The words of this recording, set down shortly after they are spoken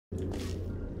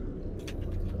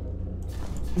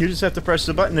You just have to press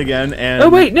the button again and... Oh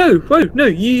wait, no! Whoa, no,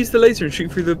 you use the laser and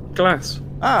shoot through the glass.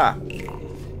 Ah!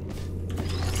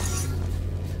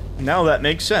 Now that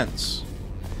makes sense.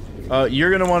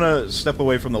 You're gonna want to step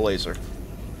away from the laser.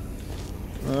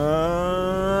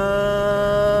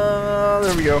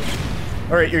 There we go.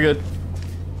 Alright, you're good.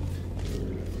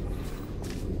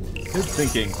 Good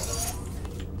thinking.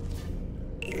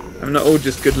 I'm not all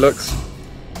just good looks.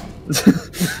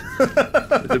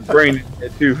 There's a brain in there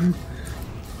too.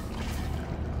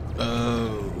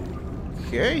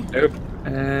 Okay. Nope.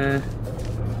 What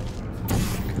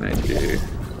can I do?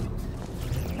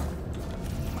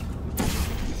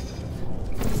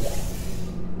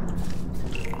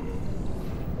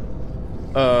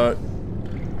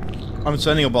 I'm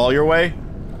sending a ball your way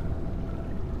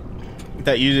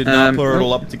that you did not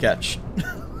portal up to catch.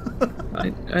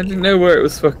 I didn't know where it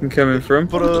was fucking coming from.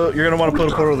 You're gonna want to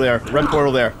put a portal there. Red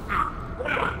portal there.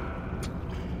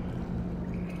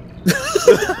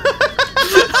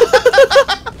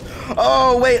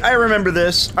 Oh wait, I remember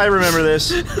this. I remember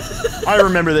this. I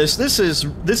remember this. This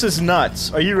is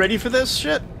nuts. Are you ready for this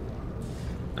shit?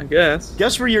 I guess.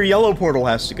 Guess where your yellow portal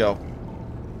has to go.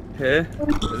 Here.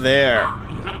 There.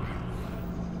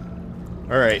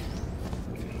 Alright.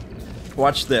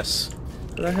 Watch this.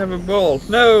 But I have a ball.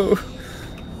 No!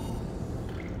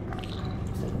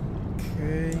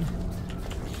 Okay.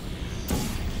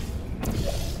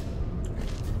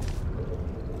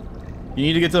 You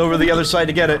need to get over the other side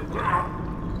to get it.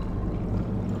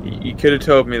 You could have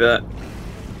told me that.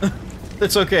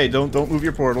 It's okay, don't move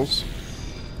your portals.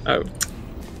 Oh.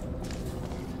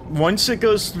 Once it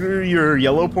goes through your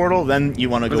yellow portal, then you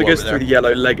want to go over there. Once it goes through the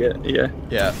yellow, leg it, yeah.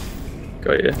 Yeah.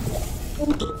 Got you.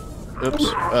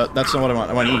 Oops, that's not what I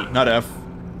want. I want E, not F.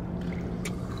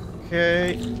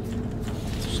 Okay.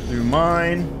 Just through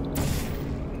mine.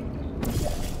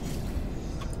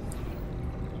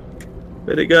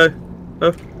 Where'd it go?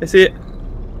 Oh, I see it.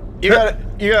 You got it.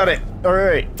 You got it. All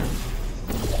right.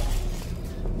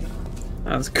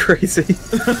 That was crazy.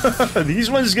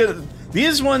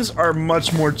 These ones are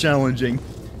much more challenging.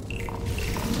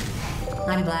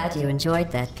 I'm glad you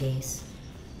enjoyed that piece.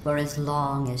 For as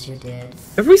long as you did.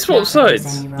 Have we swapped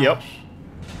sides? Yep.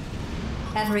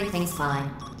 Everything's fine.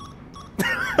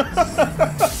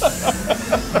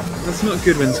 That's not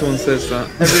good when someone says that.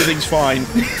 Everything's fine.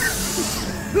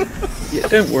 Yeah,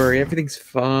 don't worry, everything's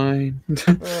fine.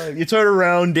 You turn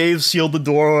around, Dave sealed the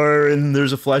door, and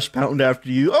there's a flesh pound after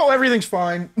you. Oh, everything's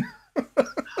fine.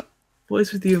 What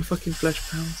is with you and fucking flesh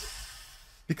pounds?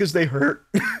 Because they hurt.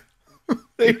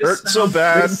 They hurt so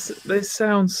bad. They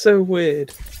sound so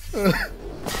weird.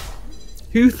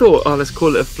 Who thought, oh, let's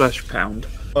call it a flesh pound?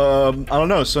 I don't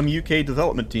know, some UK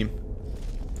development team.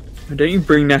 Don't you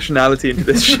bring nationality into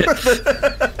this shit.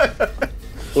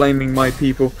 Blaming my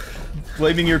people.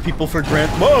 Blaming your people for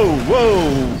grant. Whoa,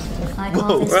 whoa! I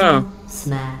call this one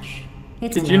Smash.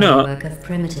 It's Did a you not? work of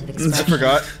primitive expression. I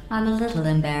forgot. I'm a little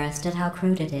embarrassed at how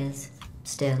crude it is.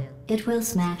 Still, it will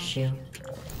smash you.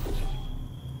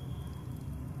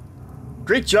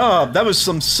 Great job! That was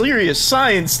some serious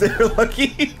science there,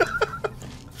 Lucky!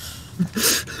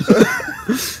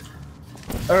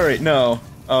 Alright, no.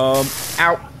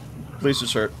 Ow!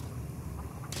 Laser's hurt.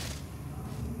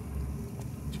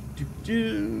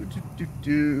 You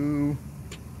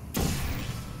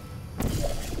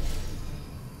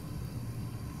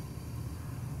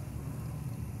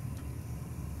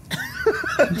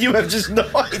have just no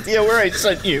idea where I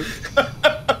sent you.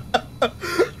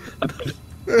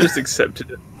 Just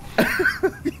accepted it.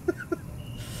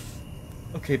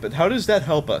 Okay, but how does that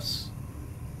help us?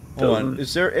 Hold on.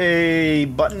 Is there a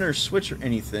button or switch or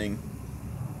anything?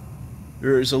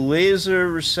 There is a laser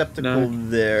receptacle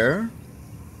there.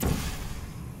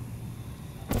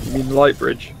 You mean light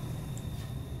bridge?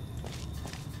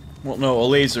 Well, no, a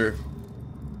laser.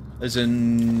 As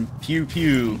in pew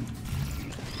pew.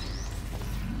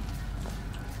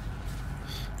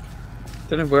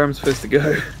 Don't know where I'm supposed to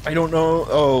go. I don't know.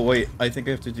 Oh, wait. I think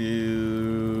I have to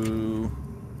do...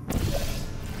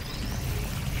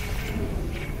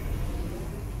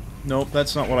 Nope,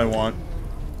 that's not what I want.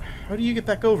 How do you get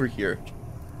back over here?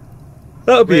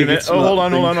 That'll be Wait a minute. Oh, hold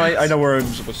on, hold on. I know where I'm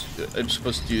supposed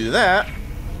to do that.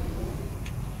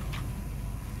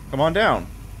 Come on down.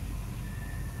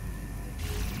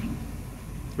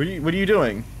 What are you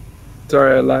doing?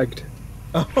 Sorry, I lagged.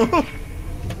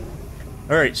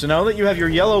 Alright, so now that you have your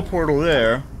yellow portal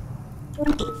there...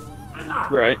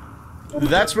 Right.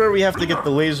 That's where we have to get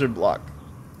the laser block.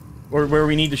 Or where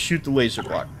we need to shoot the laser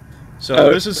block.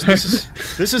 So this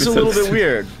is a little bit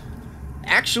weird.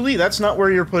 Actually, that's not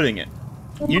where you're putting it.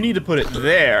 You need to put it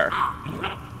there.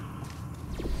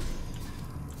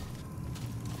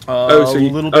 So a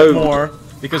little bit more,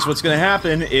 because what's going to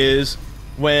happen is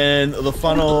when the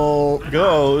funnel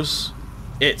goes,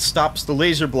 it stops the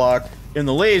laser block in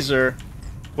the laser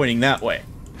pointing that way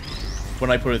when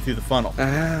I put it through the funnel.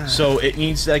 So it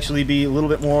needs to actually be a little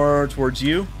bit more towards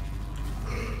you.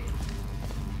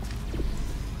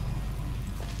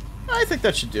 I think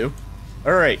that should do.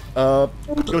 Alright, go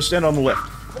stand on the lift.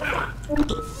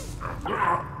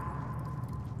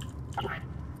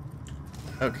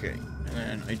 Okay,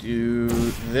 and I do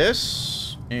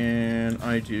this, and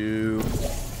I do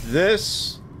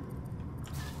this.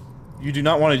 You do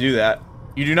not want to do that.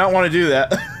 You do not want to do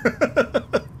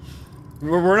that.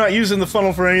 We're not using the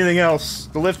funnel for anything else.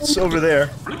 The lift's over there.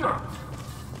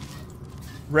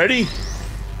 Ready?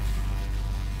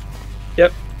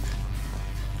 Yep.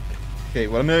 Okay,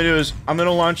 what I'm gonna do is, I'm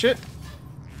gonna launch it.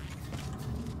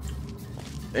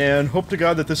 And hope to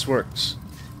God that this works.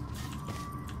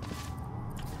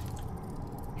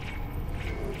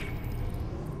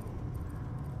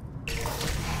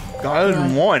 Got it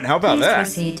in one. How about that?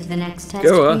 Please proceed to the next test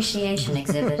Go on. appreciation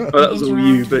exhibit. Well, that was all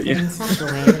you, but yeah. In such a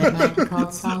way that it might be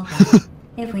called solving,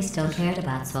 if we still cared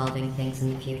about solving things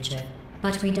in the future.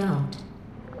 But we don't.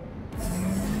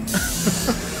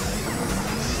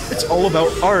 It's all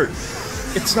about art.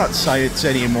 It's not science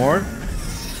anymore.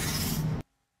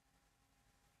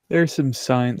 There's some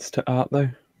science to art, though.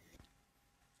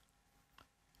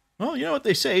 Well, you know what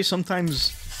they say.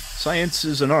 Sometimes science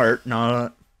is an art,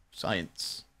 not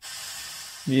science.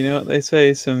 You know what they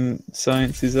say, some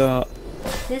science is art.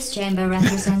 This chamber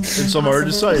represents the And some art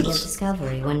is impossibility of science.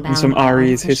 discovery when And some bound by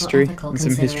RE is artificial history, ethical and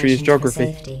some history is considerations for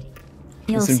geography. safety. And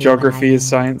You'll some see what I geography is mean.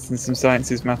 science, and some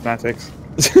science is mathematics.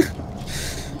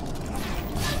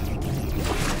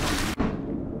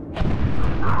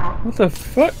 What the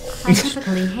fuck? I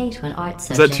typically hate when art that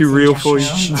subjects too real inject for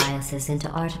their you? own biases into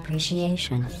art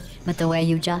appreciation. But the way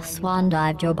you just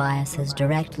swan-dived your biases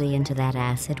directly into that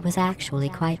acid was actually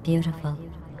quite beautiful.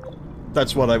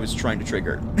 That's what I was trying to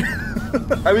trigger.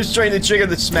 I was trying to trigger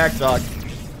the smack talk.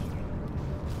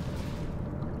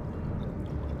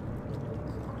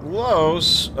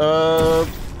 Close.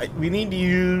 We need to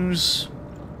use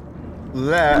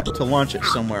that to launch it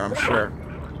somewhere, I'm sure.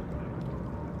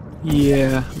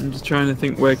 Yeah, I'm just trying to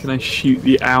think where can I shoot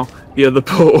the other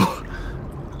portal.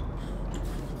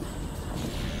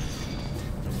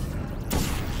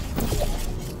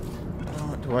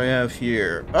 What do I have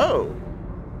here? Oh!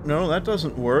 No, that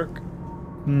doesn't work.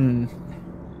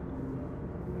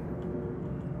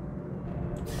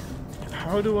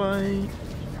 How do I...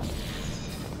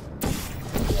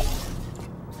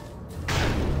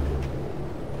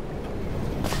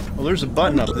 Well, there's a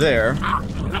button up there.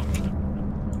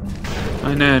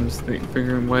 I know, I'm just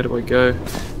figuring where do I go.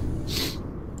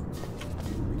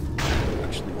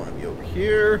 Actually want to be over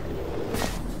here.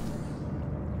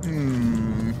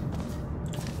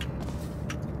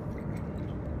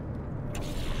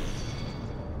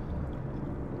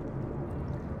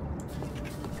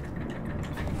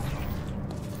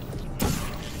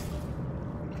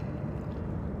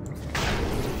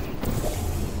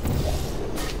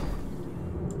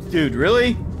 Dude,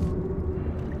 really?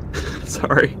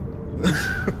 Sorry.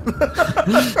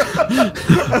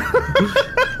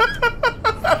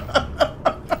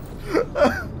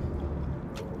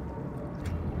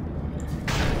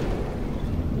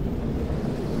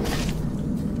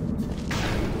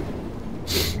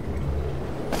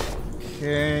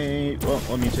 Okay, well,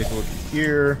 let me take a look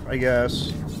here, I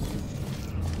guess.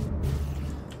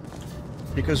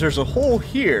 Because there's a hole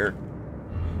here.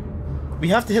 We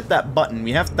have to hit that button.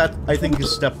 We have that, I think,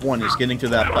 is step one, is getting to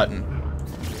that button.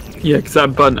 Yeah, because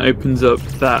that button opens up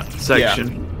that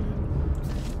section.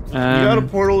 You got a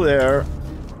portal there.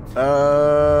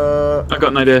 I got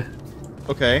an idea.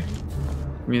 Okay.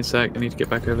 Give me a sec, I need to get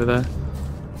back over there.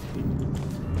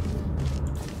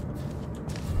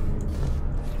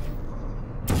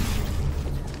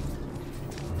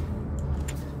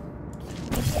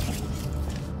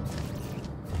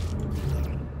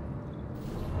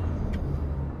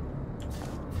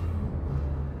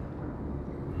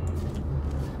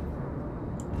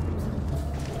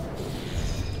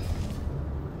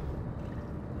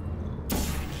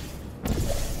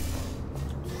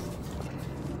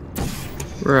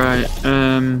 Right,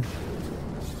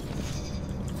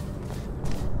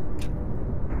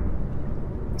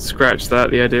 scratch that,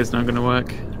 the idea's not gonna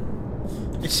work.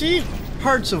 You see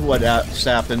parts of what's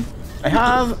happened.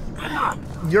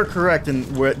 You're correct in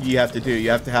what you have to do. You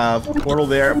have to have a portal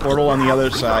there, a portal on the other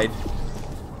side.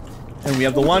 And we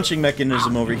have the launching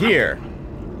mechanism over here.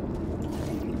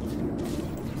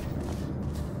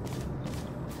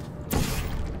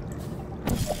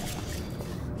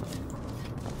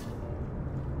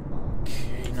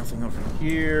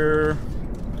 here.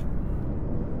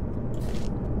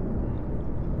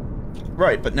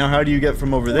 Right, but now how do you get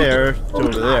from over there to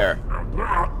over there?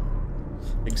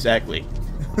 Exactly.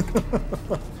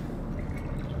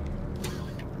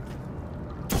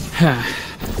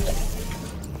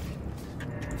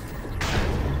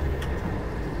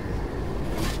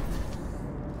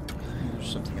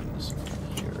 There's something I'm missing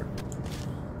here.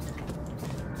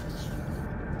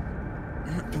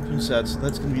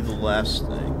 That's gonna be the last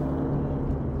thing.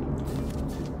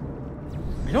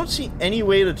 I don't see any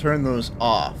way to turn those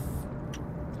off.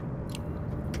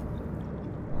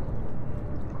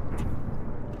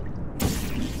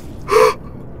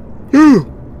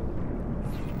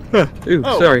 Ooh,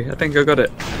 Oh. sorry, I think I got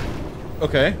it.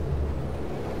 Okay.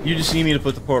 You just need me to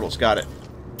put the portals. Got it.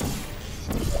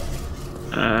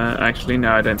 Actually,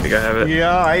 no, I don't think I have it.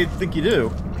 Yeah, I think you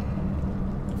do.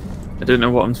 I don't know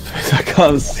what I'm supposed. I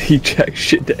can't see jack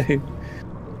shit down.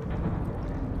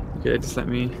 Okay, just let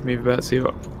me move about, see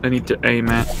what I need to aim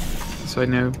at, so I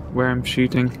know where I'm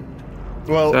shooting.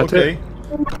 Well, Is that okay.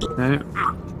 it? No.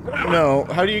 No,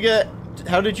 how do you get...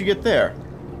 How did you get there?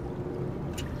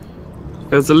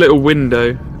 There's a little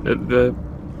window at the.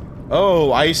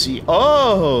 Oh, I see.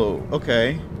 Oh,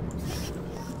 okay.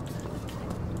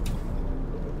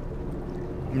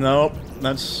 Nope,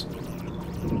 that's...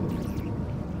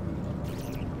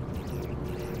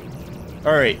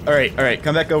 Alright,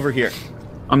 come back over here.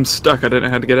 I'm stuck, I don't know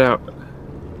how to get out.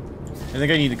 I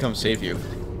think I need to come save you.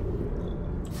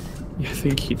 Yeah, I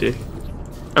think you do.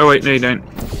 Oh wait, no you don't.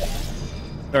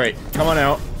 Alright, come on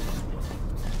out.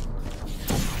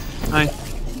 Hi.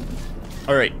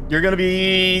 Alright, you're gonna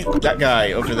be that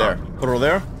guy over there. Put her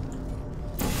there.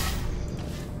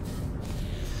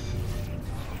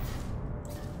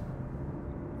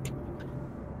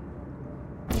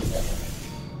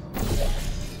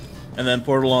 And then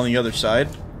portal on the other side.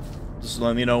 Just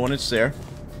let me know when it's there.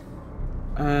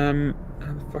 How the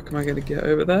fuck am I gonna get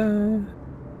over there? And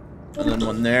then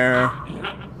one there.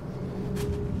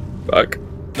 Fuck.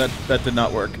 That did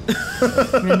not work.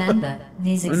 Remember,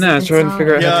 these I'm now exhibits trying to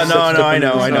figure out Yeah, how to set no, stuff I in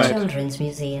know, the I know. a side. children's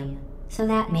museum. So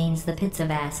that means the pits of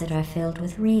acid are filled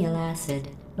with real acid,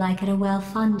 like at a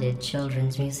well-funded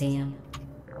children's museum.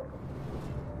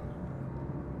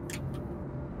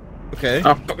 Okay.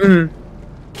 Oh,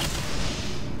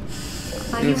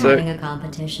 Are you So- having a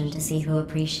competition to see who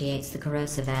appreciates the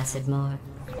corrosive acid more?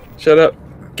 shut up.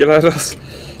 Get out of us. Do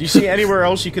you see anywhere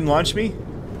else you can launch me?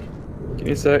 Give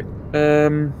me a sec.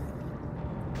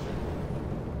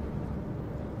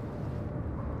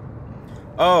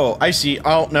 Oh, I see.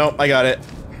 Oh, no, I got it.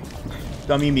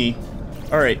 Dummy me.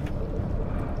 Alright.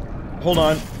 Hold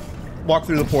on. Walk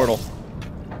through the portal.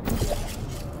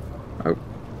 Oh.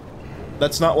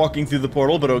 That's not walking through the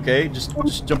portal, but okay. Just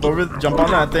jump jump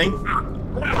on that thing.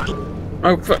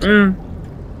 Oh, fuck.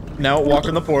 Now walk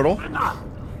in the portal.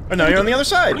 And now you're on the other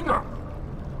side.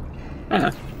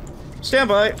 Stand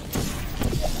by.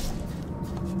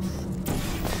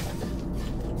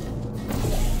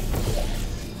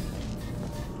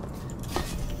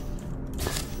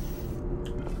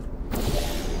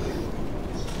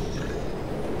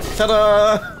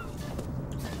 Ta-da!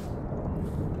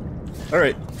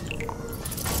 Alright.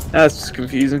 That's just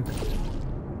confusing.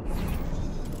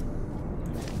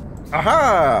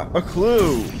 Aha! A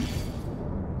clue!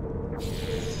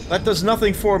 That does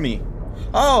nothing for me.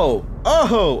 Oh!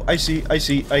 Oh! I see.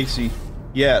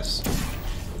 Yes.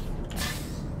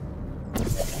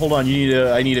 Hold on,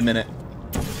 I need a minute.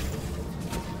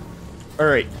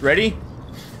 Alright, ready?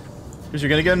 Because you're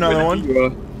gonna get another one. You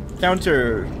are.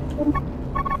 Counter.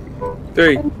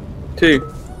 3, 2,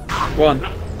 1.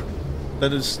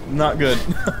 That is not good.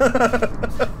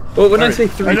 Well, when I Alright, say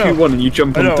 3, I know. 2, 1 and you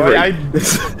jump I on know,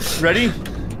 3. Ready?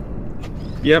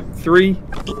 Yep, 3,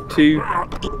 2,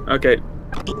 okay.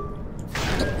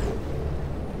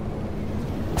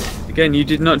 Again, you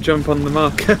did not jump on the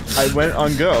marker. I went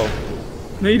on go.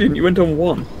 No, you didn't. You went on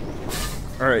 1.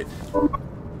 Alright.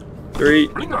 3,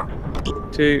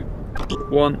 2,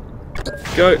 1,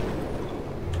 go.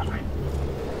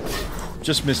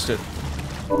 Just missed it.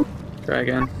 Try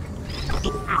again.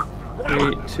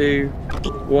 3, 2,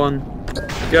 1,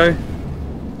 go.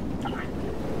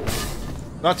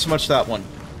 Not so much that one.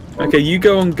 Okay, you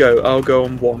go on go. I'll go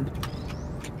on 1.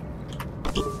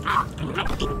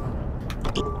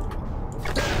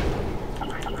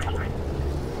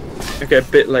 Okay, a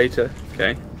bit later.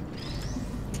 Okay.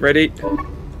 Ready?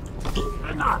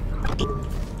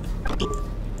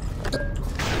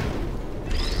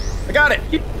 I got it!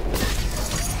 We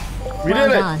Well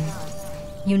did it! done.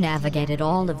 You navigated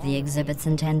all of the exhibit's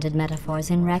intended metaphors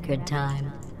in record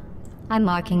time. I'm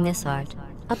marking this art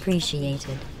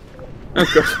Appreciated. Oh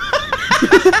god.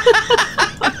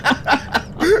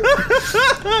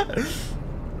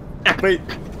 Wait.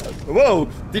 Whoa!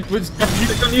 Did you...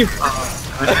 Click on you.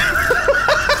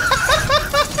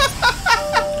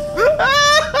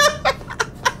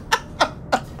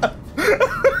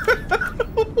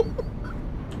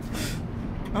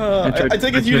 I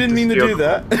take it you didn't mean to do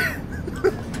that.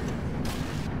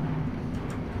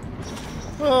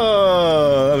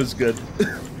 Oh, that was good.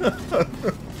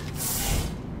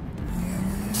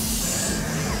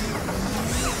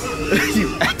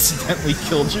 You accidentally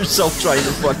killed yourself trying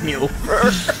to fuck me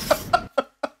over.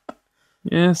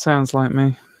 Yeah, sounds like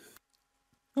me.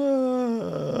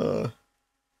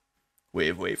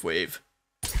 Wave, wave, wave.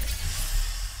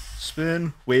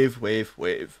 Spin, wave, wave,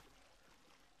 wave.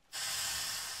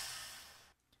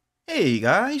 Hey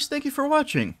guys, thank you for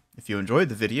watching. If you enjoyed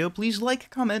the video, please like,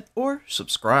 comment, or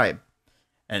subscribe.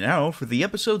 And now for the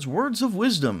episode's words of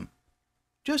wisdom.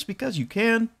 Just because you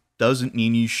can, doesn't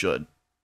mean you should.